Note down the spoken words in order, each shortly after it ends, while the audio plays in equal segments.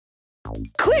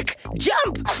Quick,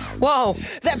 jump! Whoa!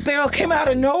 That barrel came out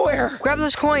of nowhere. Grab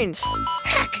those coins.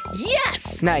 Heck,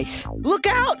 yes! Nice. Look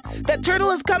out! That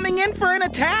turtle is coming in for an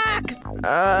attack!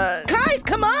 Kai,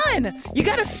 come on! You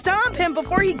gotta stomp him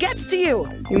before he gets to you!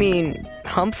 You mean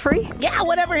Humphrey? Yeah,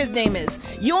 whatever his name is.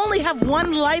 You only have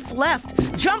one life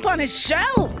left. Jump on his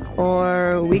shell!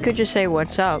 Or we could just say,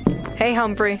 what's up? Hey,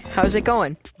 Humphrey, how's it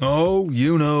going? Oh,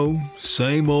 you know,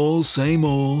 same old, same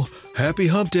old. Happy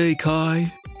hump day,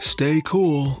 Kai. Stay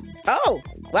cool. Oh,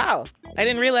 wow. I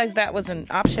didn't realize that was an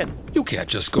option. You can't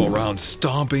just go around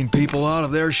stomping people out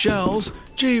of their shells.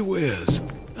 Gee whiz.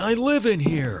 I live in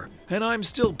here, and I'm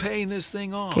still paying this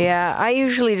thing off. Yeah, I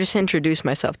usually just introduce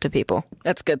myself to people.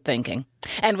 That's good thinking.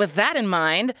 And with that in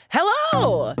mind,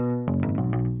 hello!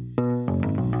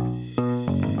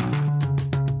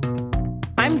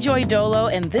 I'm Joy Dolo,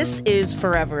 and this is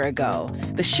Forever Ago,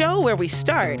 the show where we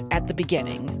start at the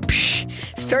beginning. Psh,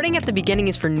 starting at the beginning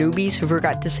is for newbies who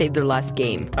forgot to save their last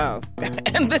game. Oh,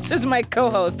 and this is my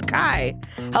co-host, Kai.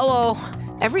 Hello.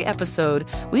 Every episode,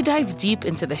 we dive deep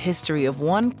into the history of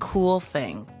one cool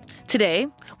thing. Today,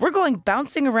 we're going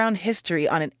bouncing around history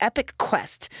on an epic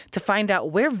quest to find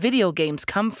out where video games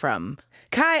come from.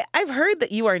 Kai, I've heard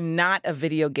that you are not a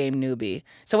video game newbie.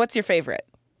 So what's your favorite?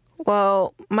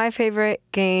 Well, my favorite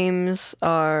games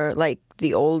are like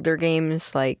the older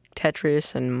games like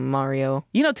Tetris and Mario.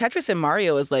 You know, Tetris and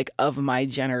Mario is like of my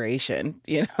generation.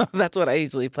 You know, that's what I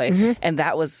usually play. Mm-hmm. And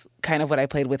that was kind of what I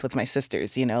played with my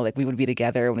sisters. You know, like we would be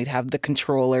together and we'd have the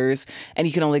controllers and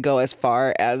you can only go as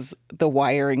far as the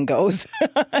wiring goes.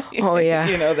 Oh, yeah.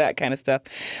 You know, that kind of stuff.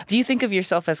 Do you think of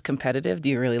yourself as competitive? Do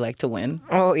you really like to win?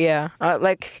 Oh, yeah. I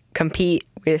like compete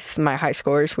with my high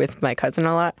scores with my cousin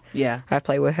a lot. Yeah. I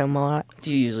play with him a lot.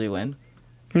 Do you usually win?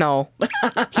 No.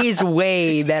 He's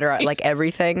way better at like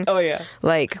everything. Oh, yeah.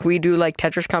 Like we do like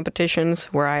Tetris competitions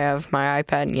where I have my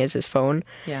iPad and he has his phone.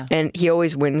 Yeah. And he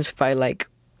always wins by like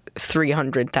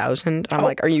 300,000. I'm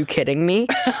like, are you kidding me?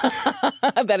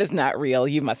 That is not real.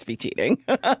 You must be cheating.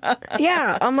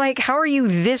 Yeah. I'm like, how are you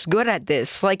this good at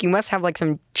this? Like you must have like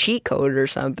some cheat code or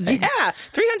something. Yeah.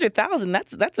 300,000.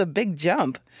 That's a big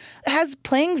jump. Has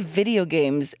playing video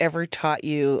games ever taught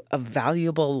you a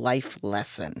valuable life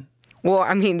lesson? Well,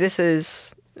 I mean, this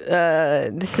is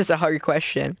a hard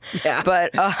question. Yeah.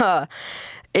 But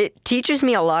it teaches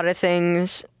me a lot of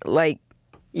things. Like,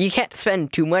 you can't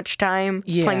spend too much time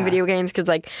playing video games because,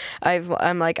 like,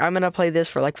 I'm going to play this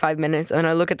for, like, 5 minutes. And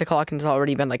I look at the clock and it's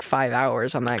already been, like, 5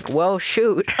 hours. I'm like, well,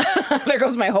 shoot. There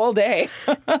goes my whole day.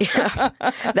 Yeah.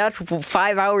 That's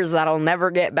 5 hours that I'll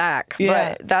never get back.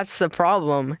 Yeah. But that's the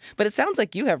problem. But it sounds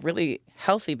like you have really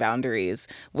healthy boundaries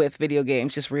with video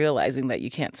games, just realizing that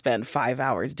you can't spend 5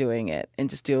 hours doing it and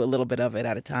just do a little bit of it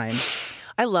at a time.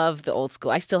 I love the old school.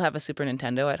 I still have a Super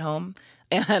Nintendo at home,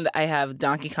 and I have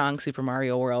Donkey Kong, Super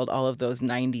Mario World, all of those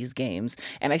 90s games,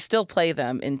 and I still play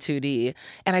them in 2D.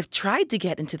 And I've tried to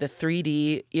get into the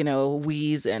 3D, you know,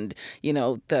 Wii's and, you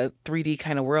know, the 3D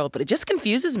kind of world, but it just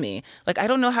confuses me. Like, I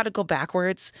don't know how to go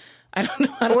backwards. I don't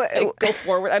know how to go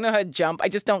forward. I don't know how to jump. I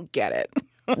just don't get it.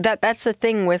 That's the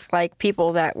thing with like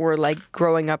people that were like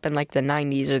growing up in like the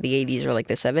 90s or the 80s or like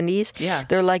the 70s. Yeah.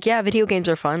 They're like, yeah, video games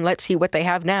are fun. Let's see what they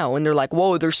have now. And they're like,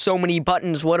 whoa, there's so many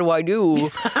buttons. What do I do?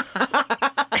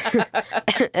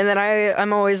 And then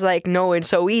I'm always like, no, it's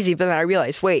so easy. But then I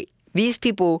realized, wait, these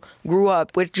people grew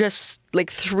up with just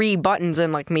like 3 buttons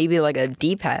and like maybe like a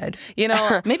D-pad. You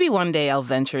know, maybe one day I'll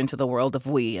venture into the world of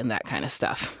Wii and that kind of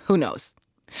stuff. Who knows?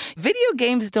 Video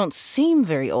games don't seem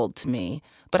very old to me,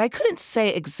 but I couldn't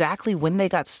say exactly when they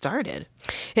got started.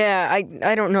 Yeah,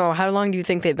 I don't know. How long do you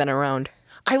think they've been around?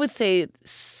 I would say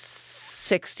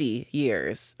 60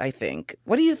 years, I think.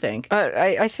 What do you think?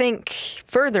 I think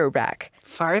further back.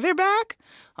 Farther back?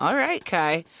 All right,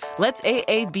 Kai. Let's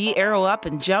AAB arrow up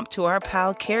and jump to our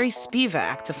pal Carrie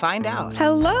Spivak to find out.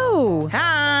 Hello.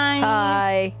 Hi.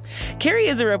 Hi. Carrie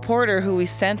is a reporter who we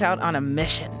sent out on a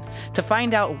mission to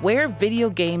find out where video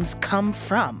games come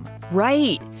from.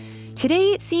 Right.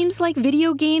 Today, it seems like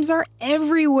video games are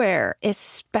everywhere,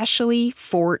 especially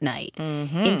Fortnite.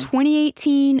 Mm-hmm. In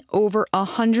 2018, over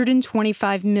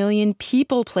 125 million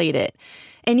people played it.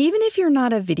 And even if you're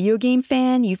not a video game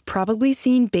fan, you've probably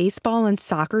seen baseball and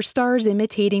soccer stars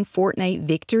imitating Fortnite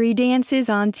victory dances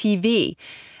on TV.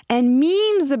 And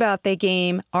memes about the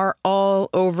game are all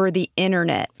over the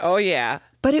internet. Oh, yeah.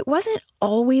 But it wasn't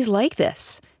always like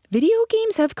this. Video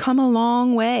games have come a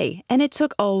long way, and it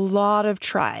took a lot of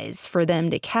tries for them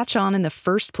to catch on in the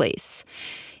first place.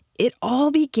 It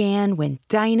all began when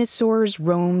dinosaurs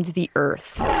roamed the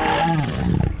earth.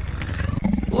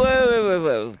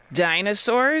 Whoa.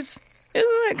 Dinosaurs?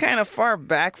 Isn't that kind of far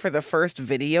back for the first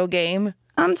video game?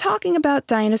 I'm talking about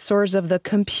dinosaurs of the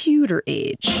computer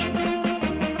age.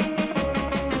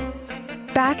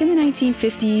 Back in the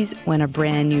 1950s, when a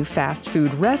brand new fast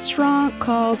food restaurant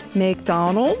called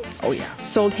McDonald's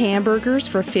sold hamburgers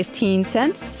for 15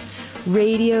 cents,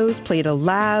 radios played a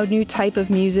loud new type of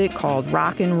music called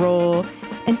rock and roll,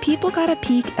 and people got a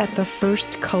peek at the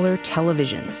first color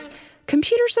televisions,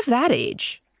 computers of that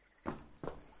age.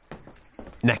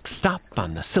 Next stop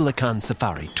on the Silicon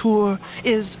Safari tour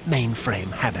is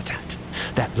Mainframe Habitat.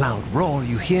 That loud roar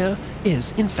you hear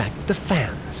is, in fact, the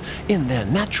fans. In their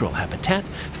natural habitat,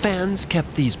 fans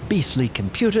kept these beastly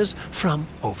computers from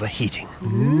overheating.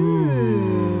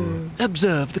 Ooh.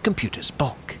 Observe the computer's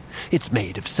bulk. It's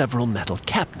made of several metal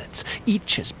cabinets,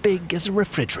 each as big as a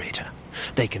refrigerator.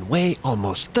 They can weigh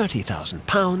almost 30,000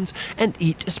 pounds and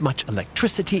eat as much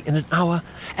electricity in an hour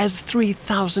as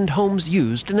 3,000 homes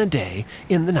used in a day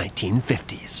in the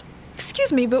 1950s.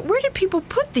 Excuse me, but where did people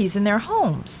put these in their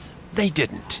homes? They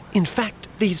didn't. In fact,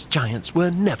 these giants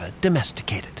were never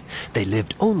domesticated. They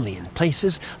lived only in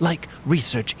places like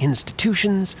research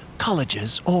institutions,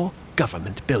 colleges, or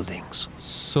government buildings.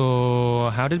 So,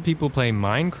 how did people play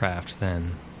Minecraft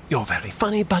then? You're very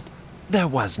funny, but there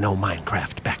was no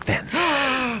Minecraft back then.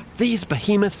 These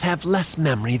behemoths have less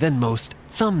memory than most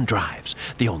thumb drives.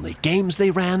 The only games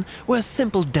they ran were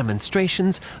simple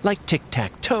demonstrations like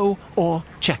tic-tac-toe or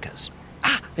checkers.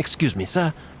 Excuse me,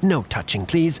 sir. No touching,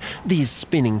 please. These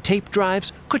spinning tape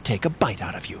drives could take a bite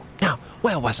out of you. Now,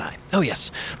 where was I? Oh,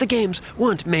 yes. The games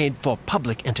weren't made for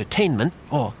public entertainment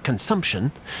or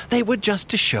consumption. They were just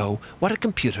to show what a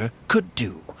computer could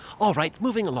do. All right,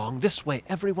 moving along this way,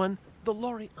 everyone. The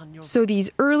lorry on your... So these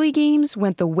early games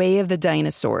went the way of the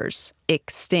dinosaurs,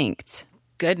 extinct.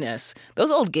 Goodness,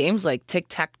 those old games like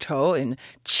tic-tac-toe and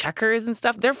checkers and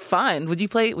stuff, they're fun. Would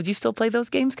you still play those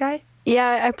games, Kai?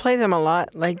 Yeah, I play them a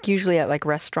lot, like usually at like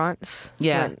restaurants.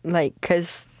 Yeah. Like,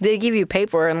 because they give you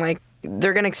paper and like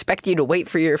they're going to expect you to wait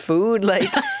for your food. Like,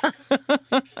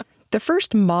 The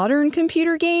first modern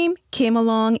computer game came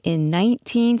along in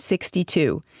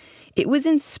 1962. It was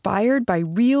inspired by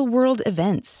real-world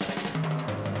events.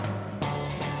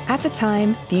 At the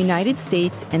time, the United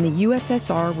States and the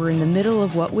USSR were in the middle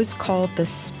of what was called the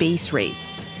space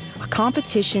race, a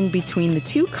competition between the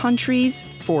two countries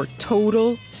for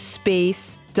total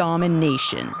space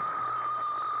domination.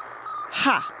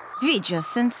 Ha! We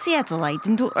just sent satellite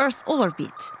into Earth's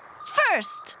orbit.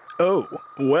 First! Oh,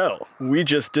 well, we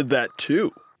just did that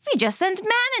too. We just sent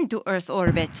man into Earth's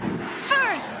orbit.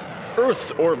 First!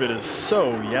 Earth's orbit is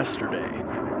so yesterday.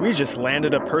 We just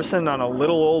landed a person on a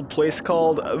little old place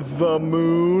called the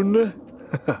Moon.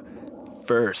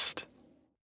 First.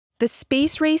 The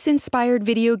space race-inspired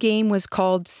video game was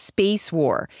called Space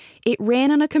War. It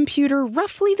ran on a computer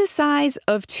roughly the size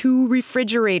of 2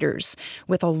 refrigerators,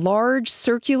 with a large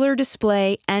circular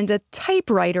display and a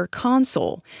typewriter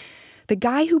console. The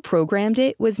guy who programmed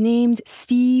it was named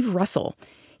Steve Russell.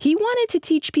 He wanted to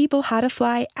teach people how to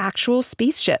fly actual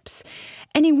spaceships.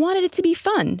 And he wanted it to be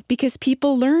fun because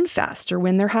people learn faster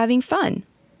when they're having fun.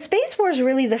 Space War is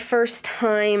really the first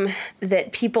time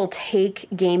that people take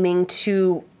gaming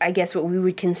to, I guess, what we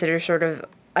would consider sort of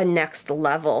a next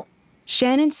level.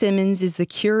 Shannon Simmons is the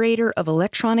curator of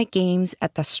electronic games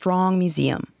at the Strong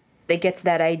Museum. It gets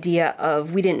that idea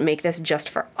of we didn't make this just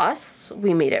for us,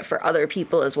 we made it for other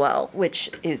people as well,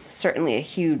 which is certainly a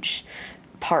huge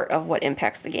part of what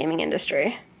impacts the gaming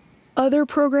industry. Other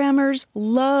programmers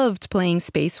loved playing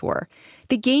Space War.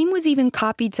 The game was even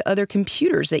copied to other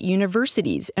computers at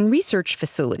universities and research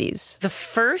facilities. The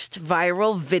first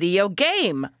viral video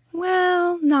game.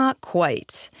 Well, not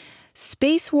quite.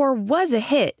 Space War was a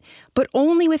hit, but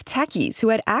only with techies who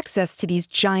had access to these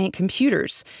giant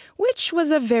computers, which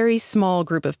was a very small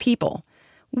group of people.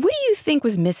 What do you think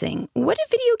was missing? What did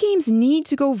video games need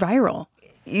to go viral?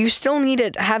 you still need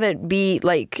to have it be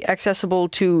like accessible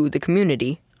to the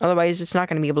community. Otherwise, it's not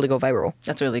going to be able to go viral.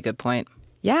 That's a really good point.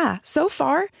 Yeah, so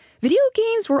far, video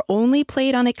games were only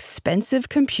played on expensive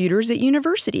computers at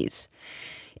universities.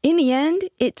 In the end,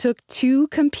 it took two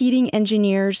competing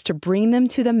engineers to bring them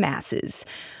to the masses.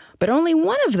 But only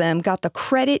one of them got the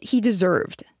credit he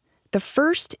deserved. The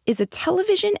first is a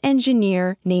television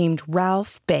engineer named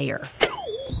Ralph Baer.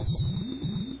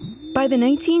 By the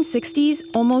 1960s,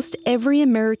 almost every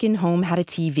American home had a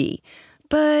TV.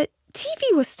 But TV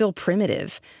was still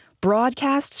primitive.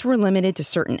 Broadcasts were limited to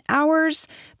certain hours.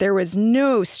 There was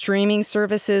no streaming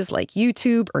services like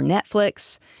YouTube or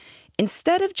Netflix.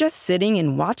 Instead of just sitting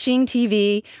and watching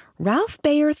TV, Ralph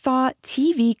Baer thought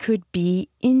TV could be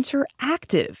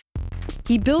interactive.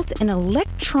 He built an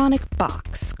electronic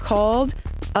box called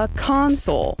a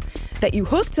console that you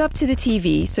hooked up to the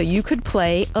TV so you could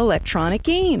play electronic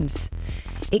games.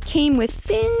 It came with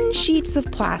thin sheets of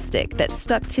plastic that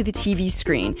stuck to the TV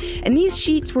screen, and these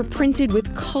sheets were printed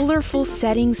with colorful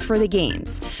settings for the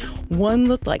games. One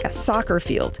looked like a soccer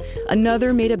field,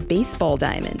 another made a baseball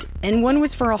diamond, and one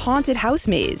was for a haunted house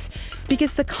maze,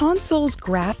 because the console's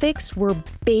graphics were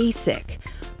basic,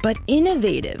 but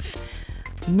innovative.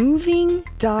 Moving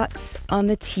dots on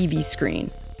the TV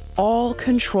screen, all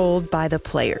controlled by the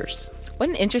players. What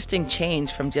an interesting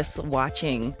change from just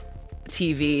watching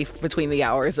TV between the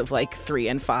hours of like 3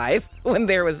 and 5 when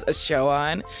there was a show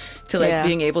on to like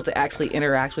being able to actually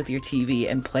interact with your TV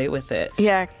and play with it.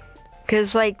 Yeah,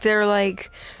 because like they're like,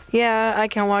 yeah, I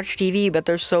can watch TV, but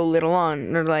there's so little on.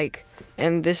 And they're like,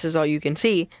 and this is all you can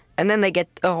see. And then they get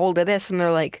a hold of this and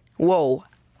they're like, whoa,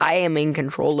 I am in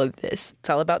control of this. It's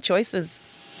all about choices.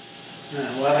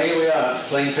 Well, here we are,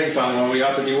 playing ping pong when we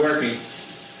ought to be working.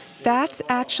 That's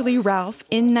actually Ralph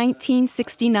in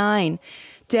 1969,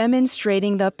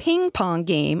 demonstrating the ping pong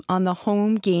game on the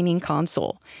home gaming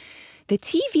console. The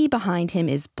TV behind him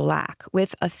is black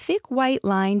with a thick white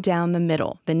line down the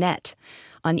middle, the net.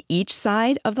 On each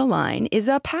side of the line is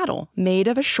a paddle made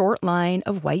of a short line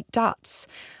of white dots.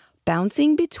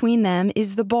 Bouncing between them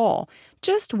is the ball,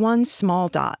 just one small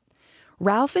dot.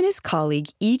 Ralph and his colleague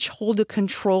each hold a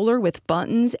controller with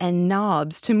buttons and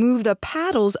knobs to move the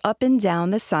paddles up and down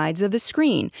the sides of the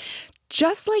screen.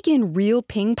 Just like in real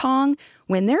ping pong,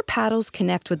 when their paddles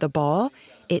connect with the ball,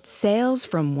 it sails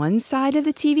from one side of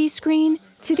the TV screen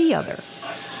to the other.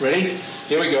 Ready?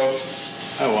 Here we go.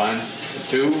 A 1, a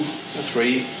 2, a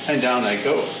 3, and down I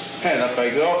go. And up I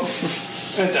go,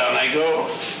 and down I go.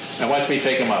 Now watch me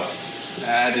fake them up.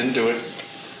 I didn't do it.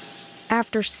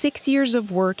 After 6 years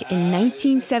of work in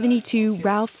 1972,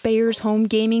 Ralph Bayer's home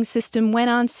gaming system went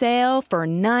on sale for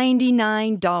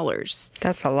 $99.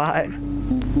 That's a lot.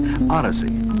 Odyssey,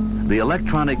 the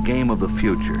electronic game of the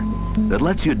future that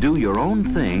lets you do your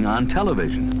own thing on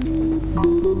television.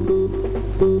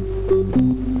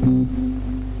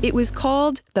 It was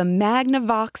called the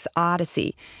Magnavox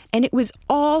Odyssey, and it was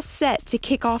all set to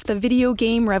kick off the video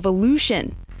game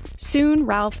revolution. Soon,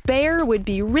 Ralph Baer would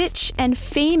be rich and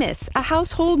famous, a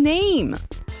household name.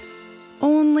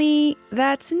 Only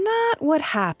that's not what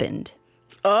happened.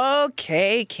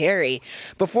 Okay, Carrie.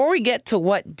 Before we get to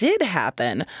what did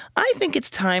happen, I think it's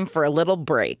time for a little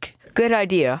break. Good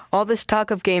idea. All this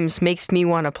talk of games makes me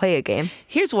want to play a game.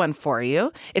 Here's one for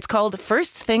you. It's called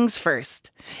First Things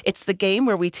First. It's the game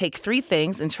where we take 3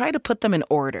 things and try to put them in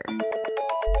order.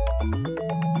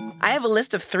 I have a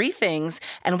list of 3 things,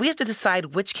 and we have to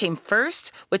decide which came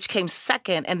first, which came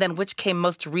second, and then which came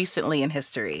most recently in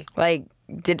history. Like,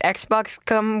 did Xbox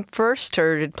come first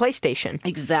or did PlayStation?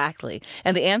 Exactly.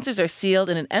 And the answers are sealed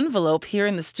in an envelope here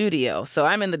in the studio, so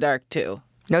I'm in the dark too.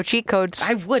 No cheat codes.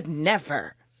 I would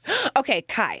never. Okay,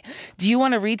 Kai, do you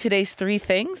want to read today's 3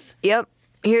 things? Yep,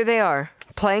 here they are.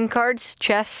 Playing cards,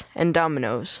 chess, and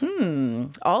dominoes.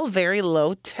 All very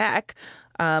low tech.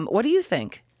 What do you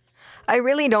think? I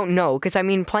really don't know, because, I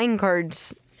mean, playing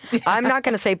cards... I'm not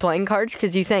going to say playing cards,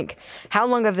 because you think, how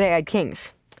long have they had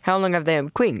kings? How long have they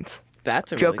had queens?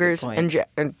 That's a really Jokers good point.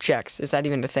 and jacks. Is that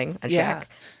even a thing? A Yeah. jack?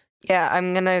 Yeah,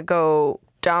 I'm going to go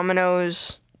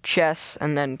dominoes, chess,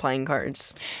 and then playing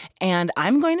cards. And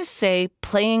I'm going to say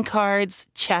playing cards,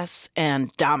 chess,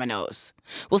 and dominoes.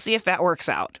 We'll see if that works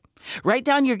out. Write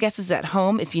down your guesses at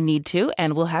home if you need to,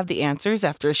 and we'll have the answers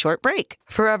after a short break.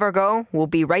 Forever Go, we'll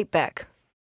be right back.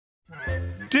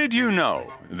 Did you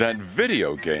know that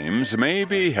video games may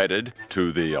be headed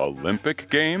to the Olympic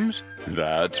Games?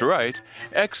 That's right.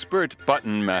 Expert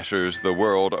button mashers the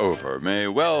world over may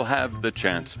well have the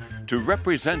chance to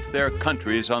represent their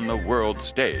countries on the world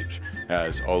stage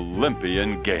as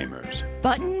Olympian gamers.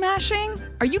 Button mashing?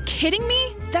 Are you kidding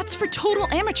me? That's for total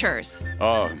amateurs.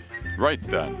 Right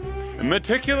then.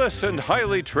 Meticulous and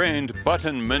highly trained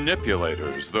button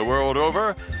manipulators the world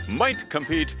over might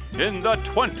compete in the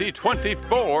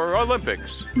 2024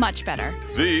 Olympics. Much better.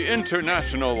 The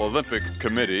International Olympic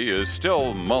Committee is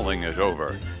still mulling it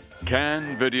over.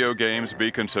 Can video games be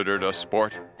considered a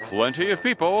sport? Plenty of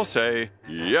people say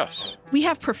yes. We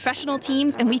have professional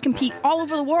teams and we compete all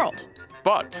over the world.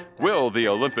 But will the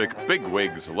Olympic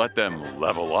bigwigs let them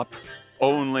level up?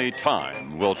 Only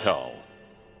time will tell.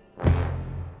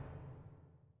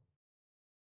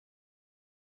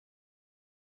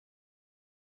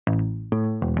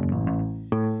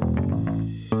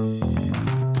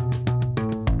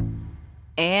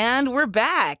 And we're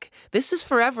back. This is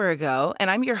Forever Ago, and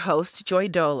I'm your host, Joy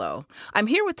Dolo. I'm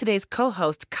here with today's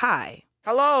co-host, Kai.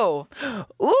 Hello.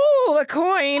 Ooh, a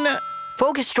coin.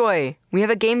 Focus, Joy. We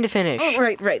have a game to finish.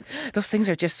 Oh, right. Those things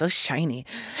are just so shiny.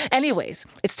 Anyways,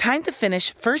 it's time to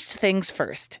finish first things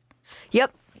first.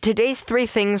 Yep. Today's 3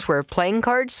 things were playing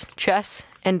cards, chess,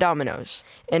 and dominoes.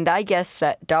 And I guessed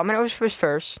that dominoes was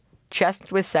first, chess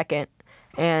was second,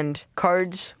 and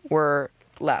cards were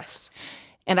last.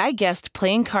 And I guessed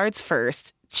playing cards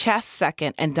first, chess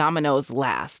second, and dominoes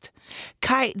last.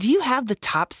 Kai, do you have the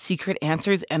top secret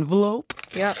answers envelope?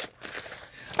 Yep.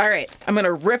 All right, I'm going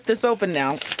to rip this open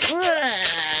now.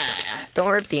 Don't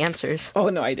rip the answers. Oh,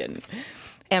 no, I didn't.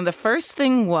 And the first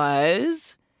thing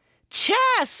was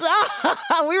chess.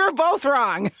 We were both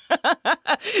wrong.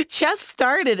 Chess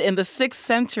started in the 6th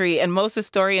century, and most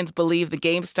historians believe the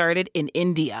game started in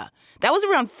India. That was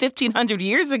around 1,500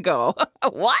 years ago.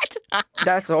 What?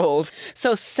 That's old.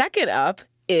 So second up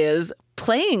is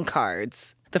playing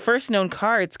cards. The first known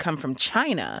cards come from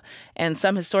China, and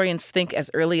some historians think as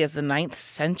early as the 9th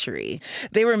century.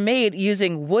 They were made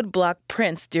using woodblock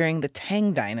prints during the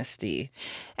Tang Dynasty.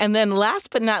 And then last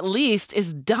but not least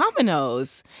is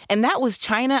dominoes. And that was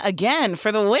China again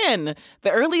for the win.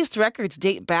 The earliest records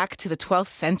date back to the 12th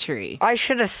century. I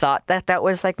should have thought that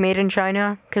was made in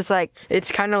China, because it's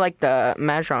kind of like the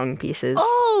mahjong pieces.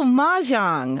 Oh,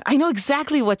 mahjong. I know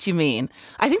exactly what you mean.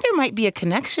 I think there might be a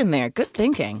connection there. Good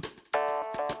thinking.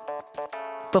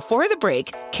 Before the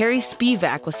break, Carrie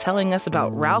Spivak was telling us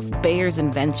about Ralph Bayer's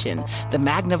invention, the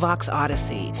Magnavox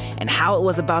Odyssey, and how it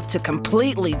was about to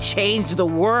completely change the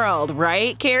world,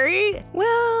 right, Carrie?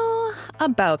 Well,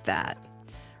 about that.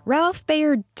 Ralph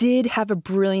Bayer did have a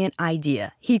brilliant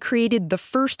idea. He created the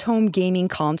first home gaming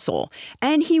console,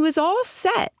 and he was all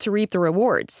set to reap the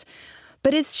rewards.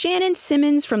 But as Shannon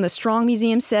Simmons from the Strong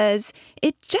Museum says,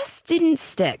 it just didn't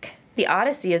stick. The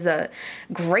Odyssey is a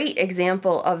great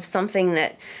example of something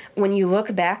that when you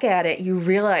look back at it, you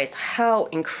realize how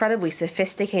incredibly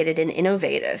sophisticated and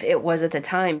innovative it was at the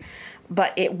time.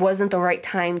 But it wasn't the right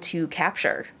time to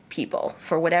capture people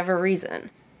for whatever reason.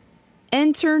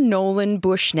 Enter Nolan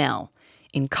Bushnell.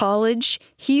 In college,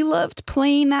 he loved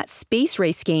playing that space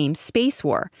race game, Space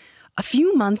War. A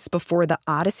few months before the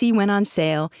Odyssey went on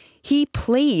sale, he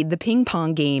played the ping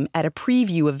pong game at a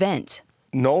preview event.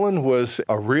 Nolan was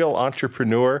a real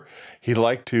entrepreneur. He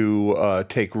liked to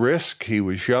take risks. He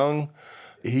was young.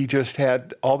 He just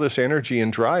had all this energy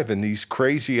and drive and these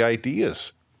crazy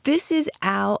ideas. This is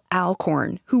Al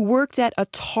Alcorn, who worked at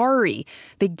Atari,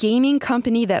 the gaming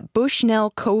company that Bushnell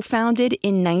co-founded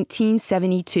in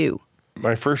 1972.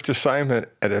 My first assignment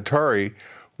at Atari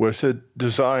was to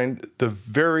design the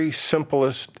very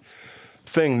simplest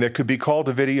thing that could be called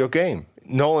a video game.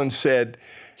 Nolan said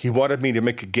he wanted me to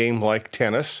make a game like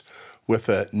tennis with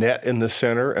a net in the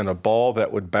center and a ball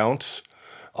that would bounce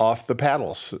off the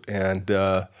paddles. And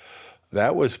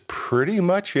that was pretty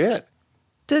much it.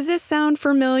 Does this sound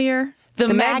familiar? The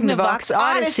Magnavox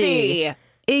Odyssey!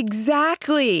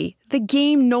 Exactly. The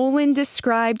game Nolan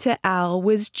described to Al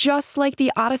was just like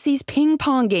the Odyssey's ping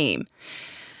pong game.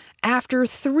 After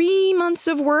 3 months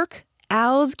of work,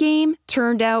 Al's game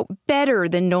turned out better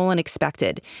than Nolan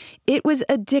expected. It was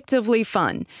addictively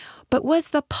fun. But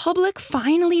was the public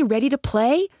finally ready to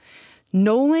play?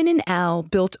 Nolan and Al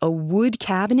built a wood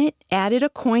cabinet, added a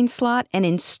coin slot, and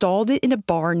installed it in a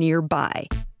bar nearby.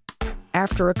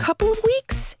 After a couple of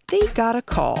weeks, they got a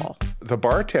call. The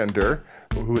bartender,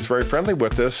 who was very friendly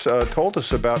with us, told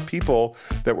us about people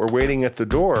that were waiting at the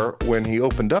door when he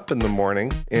opened up in the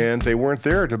morning, and they weren't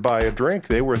there to buy a drink.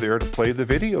 They were there to play the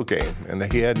video game, and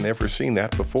he had never seen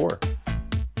that before.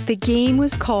 The game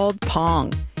was called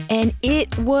Pong, and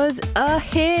it was a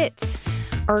hit.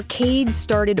 Arcades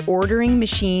started ordering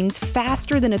machines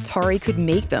faster than Atari could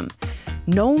make them.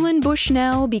 Nolan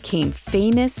Bushnell became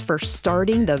famous for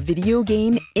starting the video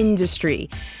game industry.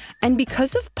 And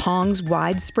because of Pong's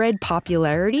widespread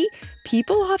popularity,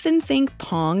 people often think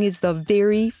Pong is the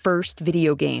very first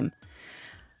video game.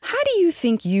 How do you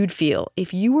think you'd feel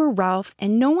if you were Ralph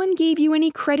and no one gave you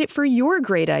any credit for your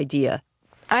great idea?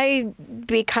 I'd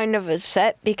be kind of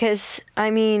upset because,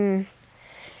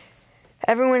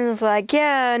 everyone's like,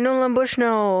 yeah, Nolan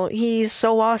Bushnell, he's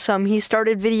so awesome. He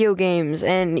started video games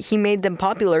and he made them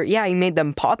popular. Yeah, he made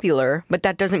them popular, but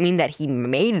that doesn't mean that he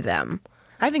made them.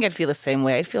 I think I'd feel the same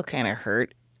way. I'd feel kind of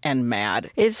hurt and mad.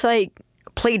 It's like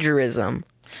plagiarism.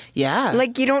 Yeah.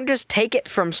 Like, you don't just take it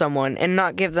from someone and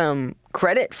not give them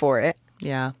credit for it.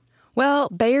 Yeah. Well,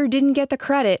 Bayer didn't get the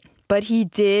credit, but he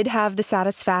did have the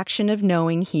satisfaction of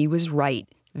knowing he was right.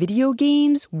 Video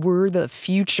games were the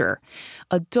future.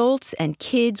 Adults and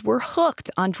kids were hooked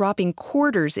on dropping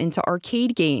quarters into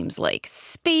arcade games like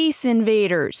Space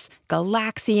Invaders,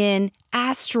 Galaxian,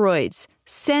 Asteroids,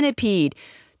 Centipede,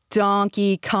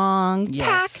 Donkey Kong,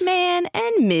 Yes. Pac-Man,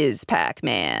 and Ms.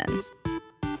 Pac-Man.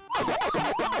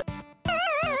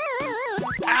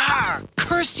 Ah,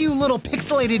 curse you little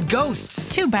pixelated ghosts.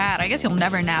 Too bad. I guess you'll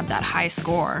never nab that high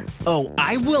score. Oh,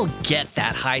 I will get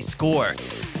that high score.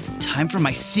 Time for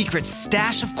my secret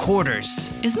stash of quarters.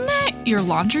 Isn't that your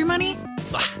laundry money?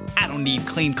 Ugh, I don't need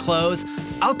clean clothes.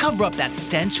 I'll cover up that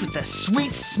stench with the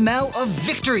sweet smell of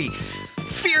victory.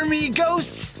 Fear me,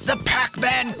 ghosts, the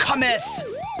Pac-Man cometh.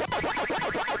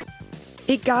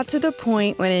 It got to the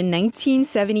point when in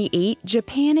 1978,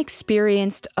 Japan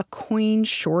experienced a coin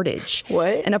shortage.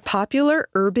 What? And a popular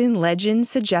urban legend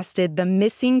suggested the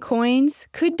missing coins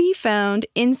could be found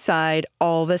inside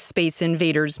all the Space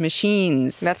Invaders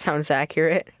machines. That sounds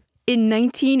accurate. In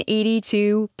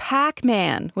 1982,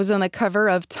 Pac-Man was on the cover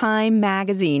of Time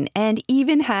magazine and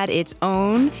even had its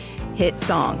own hit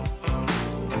song.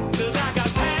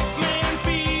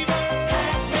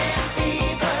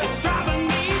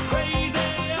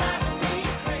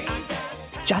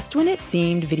 Just when it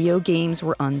seemed video games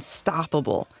were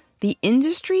unstoppable, the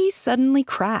industry suddenly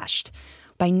crashed.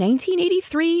 By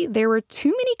 1983, there were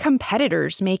too many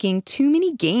competitors making too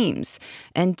many games,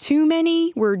 and too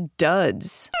many were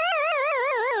duds.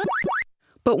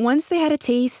 But once they had a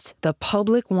taste, the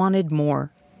public wanted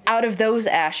more. Out of those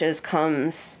ashes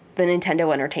comes the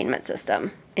Nintendo Entertainment System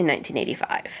in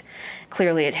 1985.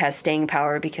 Clearly it has staying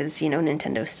power because,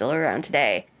 Nintendo's still around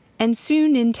today. And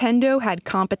soon Nintendo had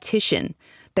competition.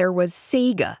 There was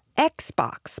Sega,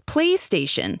 Xbox,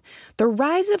 PlayStation. The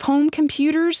rise of home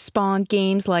computers spawned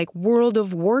games like World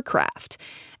of Warcraft.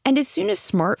 And as soon as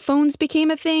smartphones became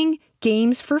a thing,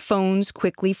 games for phones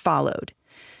quickly followed.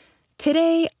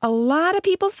 Today, a lot of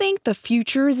people think the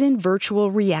future is in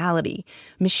virtual reality,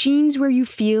 machines where you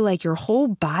feel like your whole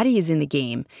body is in the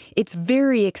game. It's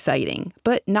very exciting,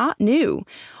 but not new.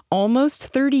 Almost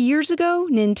 30 years ago,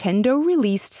 Nintendo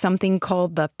released something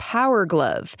called the Power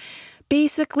Glove.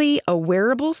 Basically, a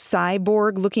wearable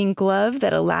cyborg-looking glove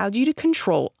that allowed you to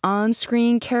control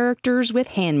on-screen characters with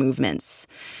hand movements.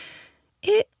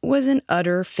 It was an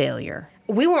utter failure.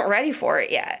 We weren't ready for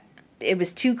it yet. It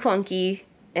was too clunky,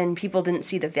 and people didn't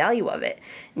see the value of it.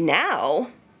 Now,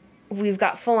 we've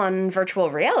got full-on virtual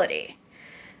reality.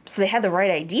 So they had the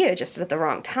right idea, just at the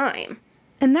wrong time.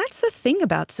 And that's the thing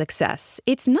about success.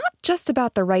 It's not just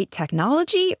about the right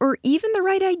technology or even the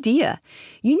right idea.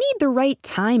 You need the right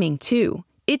timing, too.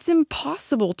 It's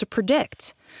impossible to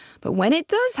predict. But when it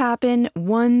does happen,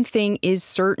 one thing is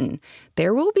certain.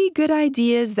 There will be good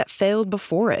ideas that failed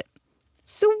before it.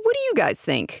 So what do you guys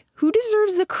think? Who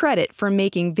deserves the credit for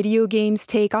making video games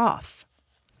take off?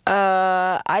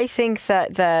 I think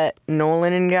that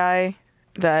Nolan guy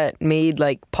that made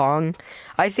Pong,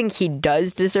 I think he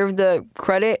does deserve the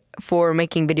credit for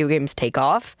making video games take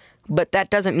off, but that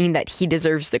doesn't mean that he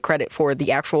deserves the credit for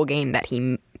the actual game that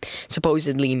he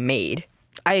supposedly made.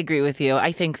 I agree with you.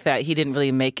 I think that he didn't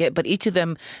really make it, but each of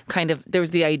them there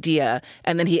was the idea,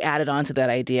 and then he added on to that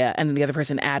idea, and then the other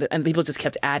person added, and people just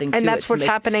kept adding to it. And that's what's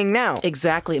happening now.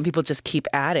 Exactly, and people just keep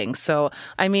adding. So,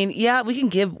 yeah, we can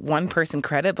give one person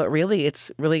credit, but really,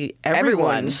 it's really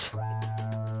everyone's.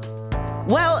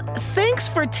 Well, thanks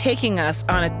for taking us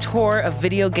on a tour of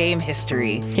video game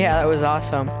history. Yeah, that was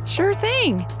awesome. Sure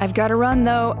thing. I've got to run,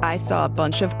 though. I saw a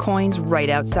bunch of coins right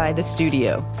outside the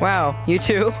studio. Wow, you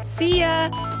too? See ya.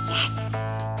 Yes.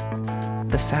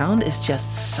 The sound is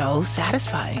just so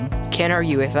satisfying. Can't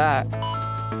argue with that.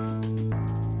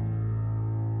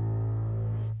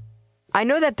 I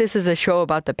know that this is a show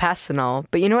about the past and all,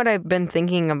 but you know what I've been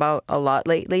thinking about a lot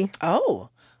lately? Oh.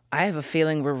 I have a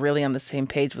feeling we're really on the same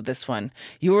page with this one.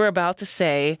 You were about to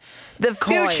say the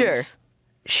coins. Future.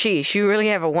 Sheesh, you really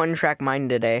have a one-track mind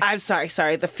today. I'm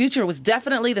sorry. The future was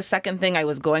definitely the second thing I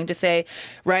was going to say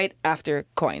right after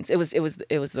coins. It was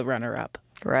the runner-up.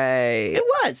 Right. It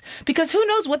was, because who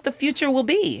knows what the future will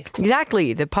be.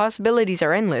 Exactly. The possibilities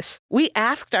are endless. We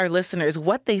asked our listeners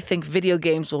what they think video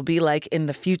games will be like in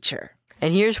the future.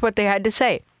 And here's what they had to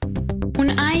say.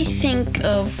 When I think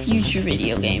of future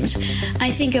video games,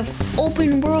 I think of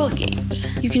open world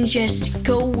games. You can just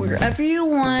go wherever you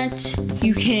want.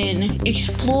 You can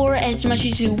explore as much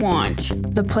as you want.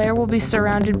 The player will be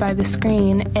surrounded by the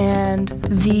screen and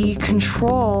the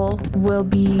control will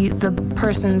be the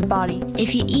person's body.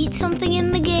 If you eat something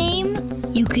in the game,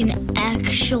 you can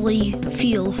actually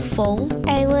feel full.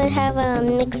 I would have a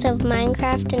mix of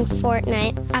Minecraft and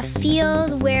Fortnite. A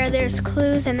field where there's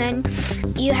clues and then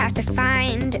you have to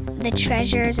find the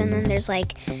treasures, and then there's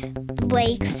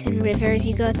lakes and rivers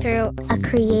you go through. A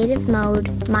creative mode,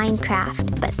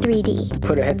 Minecraft, but 3D.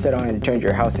 Put a headset on and turn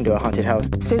your house into a haunted house.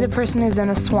 Say the person is in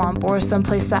a swamp or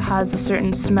someplace that has a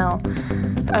certain smell.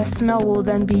 a smell will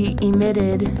then be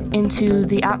emitted into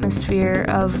the atmosphere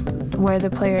of where the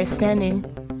player is standing.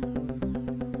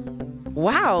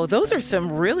 Wow, those are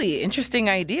some really interesting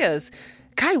ideas.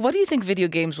 Kai, what do you think video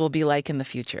games will be like in the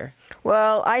future?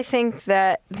 Well, I think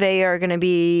that they are going to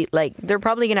be, like, they're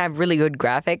probably going to have really good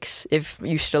graphics if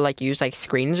you still, like, use, like,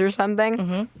 screens or something.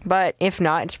 Mm-hmm. But if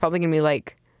not, it's probably going to be,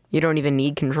 like, you don't even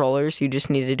need controllers. You just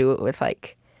need to do it with,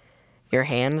 like, your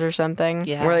hands or something.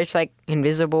 Yeah. Where it's, like,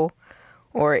 invisible.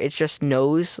 Or it's just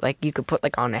knows. Like, you could put,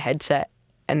 like, on a headset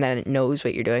and then it knows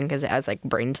what you're doing because it has, like,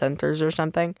 brain sensors or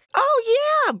something.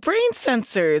 Oh, yeah, brain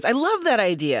sensors. I love that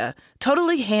idea.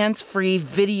 Totally hands-free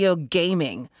video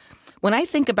gaming. When I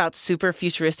think about super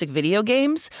futuristic video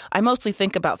games, I mostly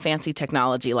think about fancy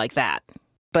technology like that.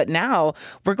 But now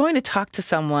we're going to talk to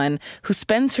someone who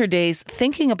spends her days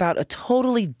thinking about a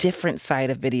totally different side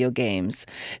of video games.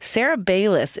 Sarah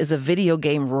Bayless is a video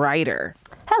game writer.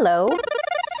 Hello.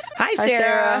 Hi,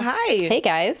 Sarah. Hi. Hey,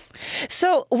 guys.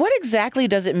 So what exactly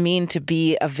does it mean to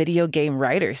be a video game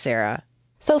writer, Sarah?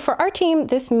 So for our team,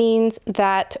 this means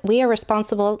that we are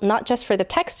responsible not just for the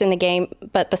text in the game,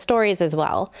 but the stories as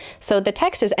well. So the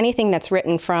text is anything that's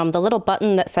written from the little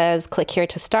button that says click here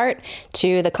to start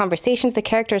to the conversations the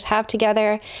characters have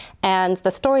together. And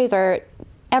the stories are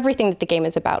everything that the game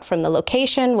is about, from the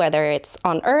location, whether it's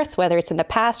on Earth, whether it's in the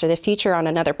past or the future on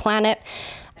another planet,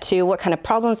 to what kind of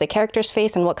problems the characters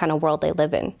face and what kind of world they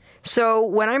live in. So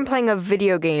when I'm playing a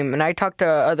video game and I talk to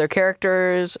other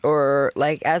characters or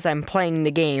like as I'm playing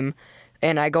the game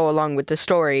and I go along with the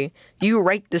story, you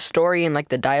write the story in like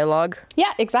the dialogue?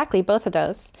 Yeah, exactly. Both of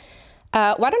those.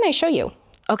 Why don't I show you?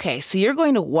 Okay, so you're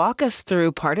going to walk us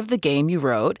through part of the game you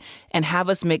wrote and have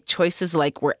us make choices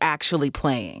like we're actually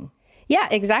playing. Yeah,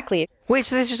 exactly. Wait,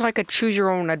 so this is like a choose your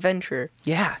own adventure?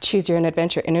 Yeah. Choose your own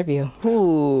adventure interview.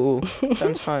 Ooh,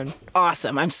 sounds fun.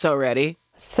 Awesome. I'm so ready.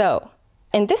 So,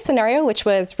 in this scenario, which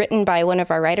was written by one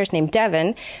of our writers named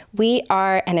Devin, we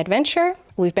are an adventurer.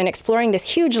 We've been exploring this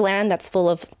huge land that's full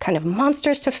of kind of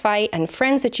monsters to fight and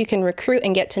friends that you can recruit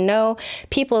and get to know,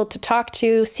 people to talk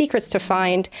to, secrets to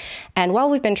find. And while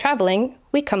we've been traveling,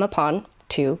 we come upon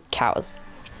 2 cows.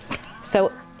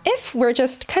 So if we're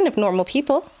just kind of normal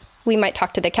people, we might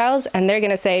talk to the cows and they're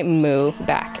going to say moo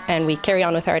back and we carry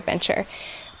on with our adventure.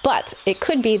 But it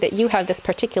could be that you have this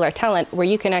particular talent where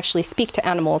you can actually speak to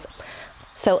animals.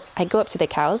 So I go up to the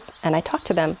cows and I talk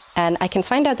to them and I can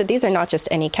find out that these are not just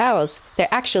any cows. They're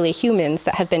actually humans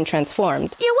that have been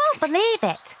transformed. You won't believe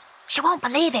it. She won't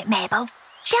believe it, Mabel.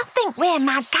 She'll think we're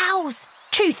mad cows.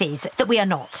 Truth is that we are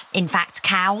not, in fact,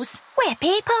 cows. We're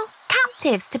people.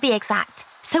 Captives, to be exact.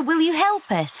 So will you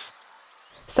help us?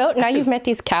 So now you've met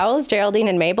these cows, Geraldine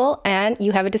and Mabel, and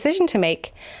you have a decision to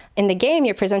make. In the game,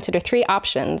 you're presented with 3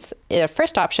 options. The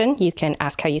first option, you can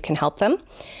ask how you can help them.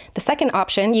 The second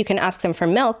option, you can ask them for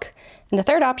milk. And the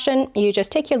third option, you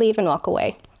just take your leave and walk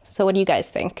away. So what do you guys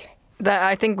think?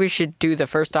 I think we should do the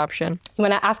first option. You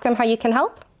want to ask them how you can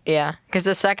help? Yeah, because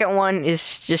the second one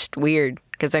is just weird.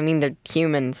 Because, I mean, they're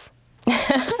humans.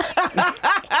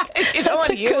 You don't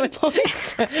want good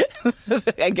point.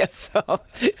 I guess so.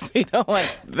 So you don't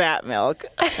want that milk.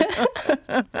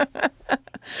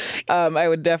 I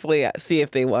would definitely see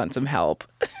if they want some help.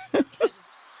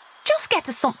 Just get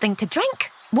us something to drink.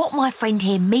 What my friend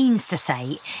here means to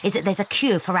say is that there's a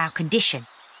cure for our condition.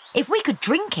 If we could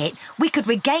drink it, we could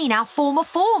regain our former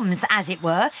forms, as it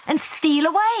were, and steal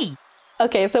away.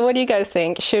 Okay, so what do you guys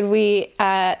think? Should we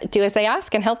do as they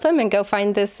ask and help them and go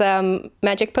find this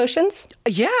magic potions?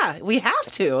 Yeah, we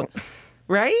have to,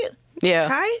 right? Yeah.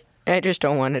 Kai? I just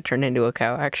don't want to turn into a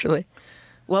cow, actually.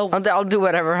 Well, I'll do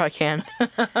whatever I can.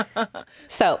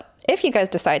 So, if you guys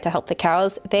decide to help the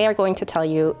cows, they are going to tell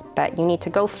you that you need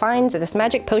to go find this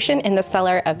magic potion in the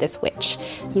cellar of this witch.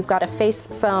 You've got to face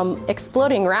some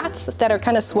exploding rats that are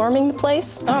kind of swarming the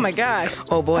place. Oh my gosh.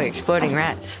 Oh boy, exploding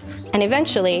rats. And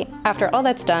eventually, after all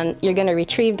that's done, you're going to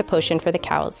retrieve the potion for the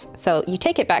cows. So you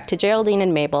take it back to Geraldine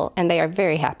and Mabel, and they are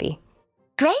very happy.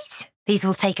 Great. These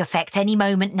will take effect any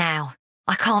moment now.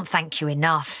 I can't thank you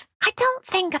enough. I don't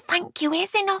think a thank you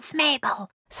is enough, Mabel.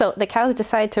 So the cows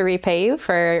decide to repay you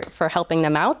for helping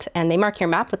them out, and they mark your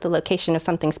map with the location of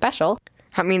something special.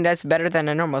 I mean, that's better than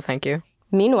a normal thank you.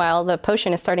 Meanwhile, the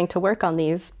potion is starting to work on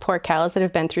these poor cows that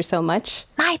have been through so much.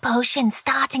 My potion's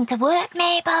starting to work,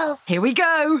 Mabel. Here we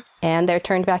go. And they're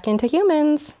turned back into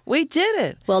humans. We did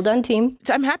it. Well done, team.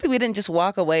 I'm happy we didn't just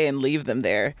walk away and leave them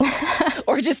there.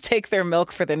 Or just take their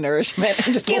milk for the nourishment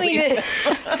and just leave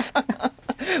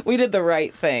them. We did the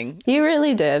right thing. You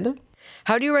really did.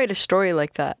 How do you write a story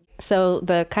like that? So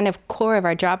the kind of core of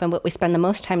our job and what we spend the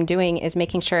most time doing is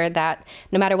making sure that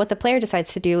no matter what the player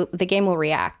decides to do, the game will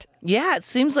react. Yeah, it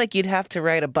seems like you'd have to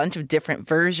write a bunch of different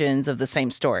versions of the same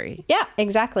story. Yeah,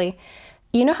 exactly.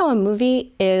 You know how a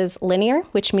movie is linear,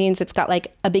 which means it's got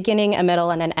like a beginning, a middle,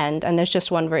 and an end, and there's just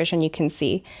one version you can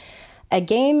see. A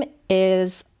game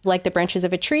is like the branches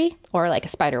of a tree or like a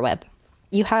spider web.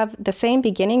 You have the same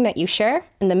beginning that you share,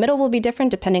 and the middle will be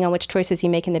different depending on which choices you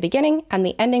make in the beginning, and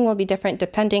the ending will be different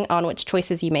depending on which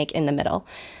choices you make in the middle.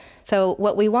 So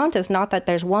what we want is not that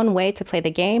there's one way to play the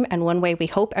game and one way we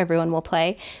hope everyone will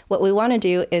play. What we want to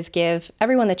do is give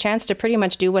everyone the chance to pretty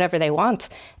much do whatever they want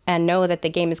and know that the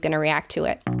game is going to react to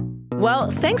it.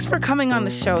 Well, thanks for coming on the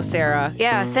show, Sarah.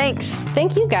 Yeah, thanks.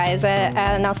 Thank you, guys,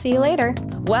 and I'll see you later.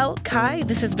 Well, Kai,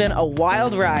 this has been a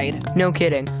wild ride. No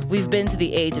kidding. We've been to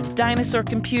the age of dinosaur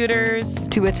computers.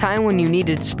 To a time when you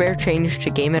needed spare change to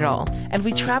game at all. And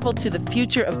we traveled to the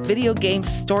future of video game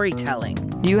storytelling.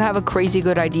 Do you have a crazy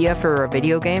good idea for a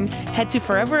video game? Head to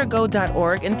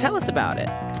foreverago.org and tell us about it.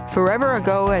 Forever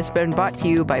Ago has been brought to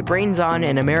you by Brains On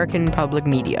and American Public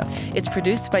Media. It's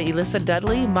produced by Elissa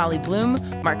Dudley, Molly Bloom,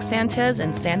 Mark Sanchez,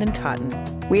 and Sandon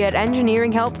Totten. We had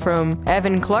engineering help from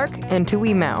Evan Clark and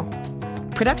Tui Mao.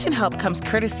 Production help comes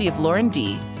courtesy of Lauren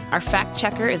D. Our fact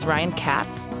checker is Ryan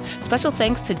Katz. Special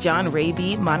thanks to John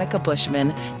Raby, Monica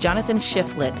Bushman, Jonathan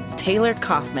Shiflett, Taylor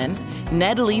Kaufman,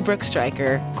 Ned Lee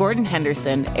Brookstriker, Gordon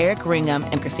Henderson, Eric Ringham,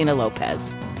 and Christina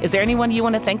Lopez. Is there anyone you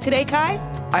want to thank today, Kai?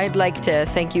 I'd like to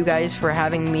thank you guys for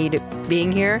having me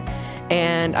being here.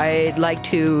 And I'd like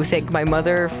to thank my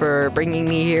mother for bringing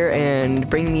me here and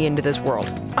bringing me into this world.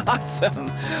 Awesome.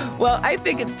 Well, I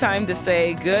think it's time to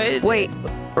say good. Wait,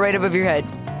 right above your head.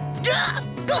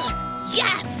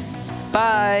 Yes!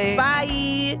 Bye.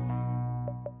 Bye.